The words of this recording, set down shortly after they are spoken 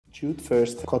Jude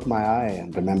first caught my eye,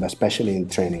 and remember, especially in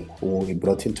training, when we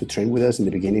brought him to train with us in the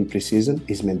beginning pre-season,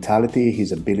 his mentality,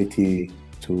 his ability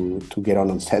to get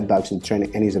on setbacks in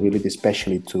training, and his ability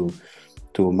especially to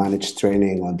manage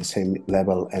training on the same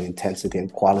level and intensity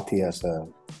and quality as the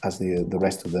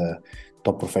rest of the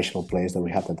top professional players that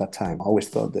we had at that time. I always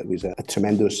thought that he was a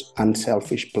tremendous,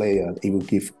 unselfish player. He would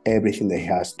give everything that he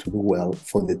has to do well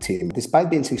for the team. Despite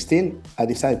being 16, I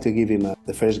decided to give him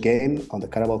the first game on the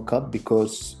Carabao Cup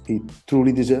because he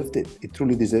truly deserved it. He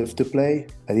truly deserved to play.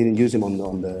 I didn't use him on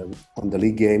the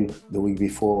league game the week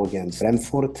before against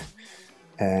Brentford.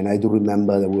 And I do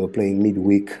remember that we were playing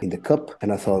midweek in the Cup,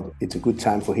 and I thought it's a good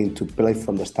time for him to play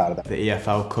from the start. The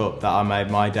EFL Cup that I made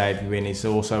my debut in is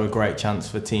also a great chance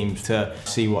for teams to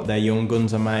see what their young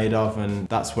guns are made of, and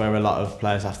that's where a lot of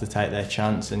players have to take their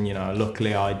chance. And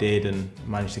luckily I did and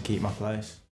managed to keep my place.